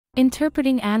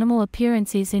Interpreting animal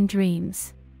appearances in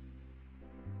dreams.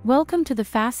 Welcome to the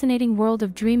fascinating world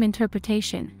of dream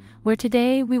interpretation, where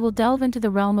today we will delve into the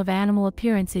realm of animal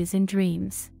appearances in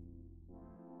dreams.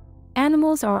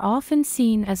 Animals are often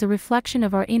seen as a reflection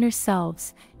of our inner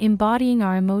selves, embodying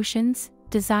our emotions,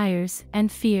 desires, and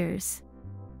fears.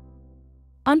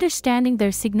 Understanding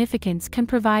their significance can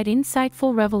provide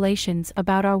insightful revelations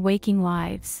about our waking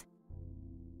lives.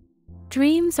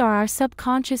 Dreams are our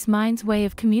subconscious mind's way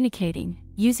of communicating,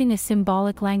 using a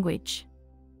symbolic language.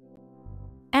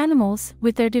 Animals,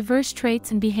 with their diverse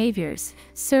traits and behaviors,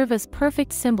 serve as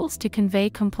perfect symbols to convey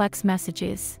complex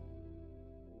messages.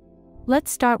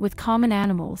 Let's start with common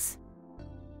animals.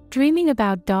 Dreaming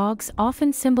about dogs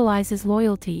often symbolizes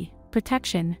loyalty,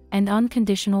 protection, and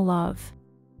unconditional love.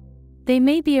 They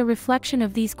may be a reflection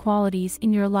of these qualities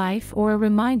in your life or a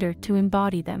reminder to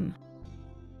embody them.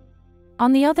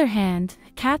 On the other hand,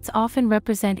 cats often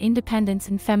represent independence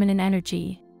and feminine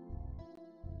energy.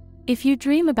 If you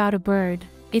dream about a bird,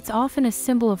 it's often a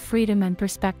symbol of freedom and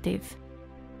perspective.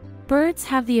 Birds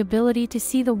have the ability to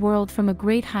see the world from a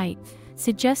great height,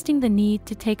 suggesting the need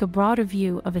to take a broader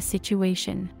view of a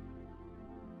situation.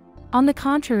 On the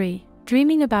contrary,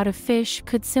 dreaming about a fish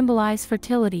could symbolize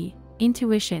fertility,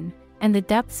 intuition, and the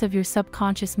depths of your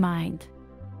subconscious mind.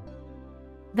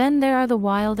 Then there are the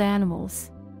wild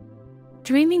animals.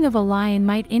 Dreaming of a lion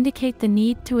might indicate the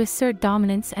need to assert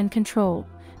dominance and control,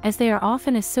 as they are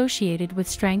often associated with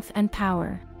strength and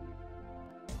power.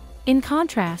 In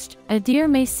contrast, a deer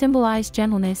may symbolize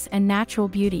gentleness and natural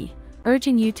beauty,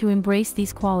 urging you to embrace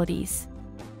these qualities.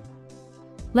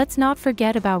 Let's not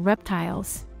forget about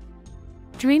reptiles.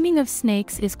 Dreaming of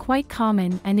snakes is quite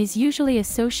common and is usually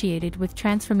associated with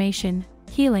transformation,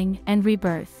 healing, and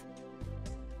rebirth.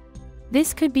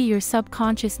 This could be your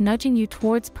subconscious nudging you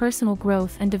towards personal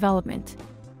growth and development.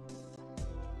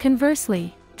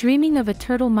 Conversely, dreaming of a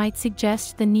turtle might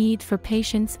suggest the need for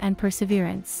patience and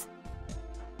perseverance.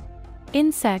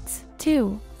 Insects,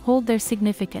 too, hold their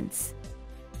significance.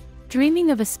 Dreaming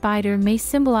of a spider may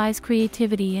symbolize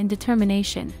creativity and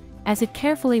determination, as it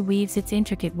carefully weaves its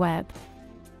intricate web.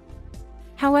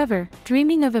 However,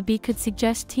 dreaming of a bee could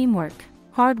suggest teamwork,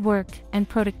 hard work, and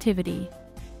productivity.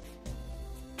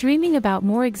 Dreaming about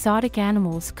more exotic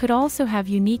animals could also have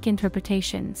unique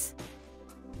interpretations.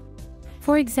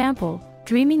 For example,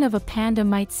 dreaming of a panda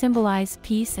might symbolize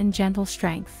peace and gentle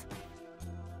strength,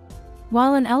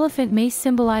 while an elephant may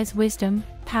symbolize wisdom,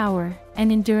 power,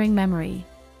 and enduring memory.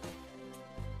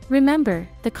 Remember,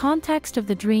 the context of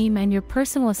the dream and your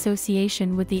personal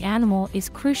association with the animal is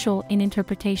crucial in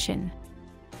interpretation.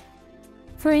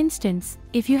 For instance,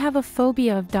 if you have a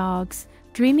phobia of dogs,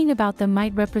 dreaming about them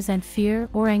might represent fear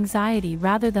or anxiety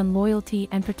rather than loyalty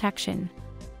and protection.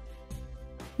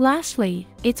 Lastly,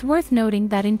 it's worth noting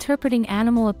that interpreting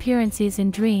animal appearances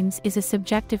in dreams is a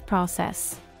subjective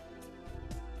process.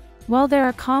 While there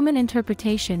are common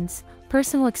interpretations,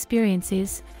 personal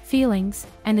experiences, feelings,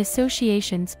 and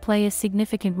associations play a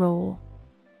significant role.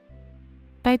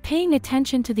 By paying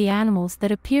attention to the animals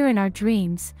that appear in our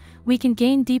dreams, we can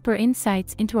gain deeper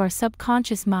insights into our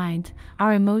subconscious mind,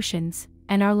 our emotions,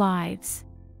 and our lives.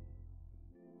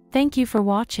 Thank you for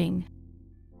watching.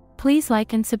 Please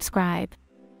like and subscribe.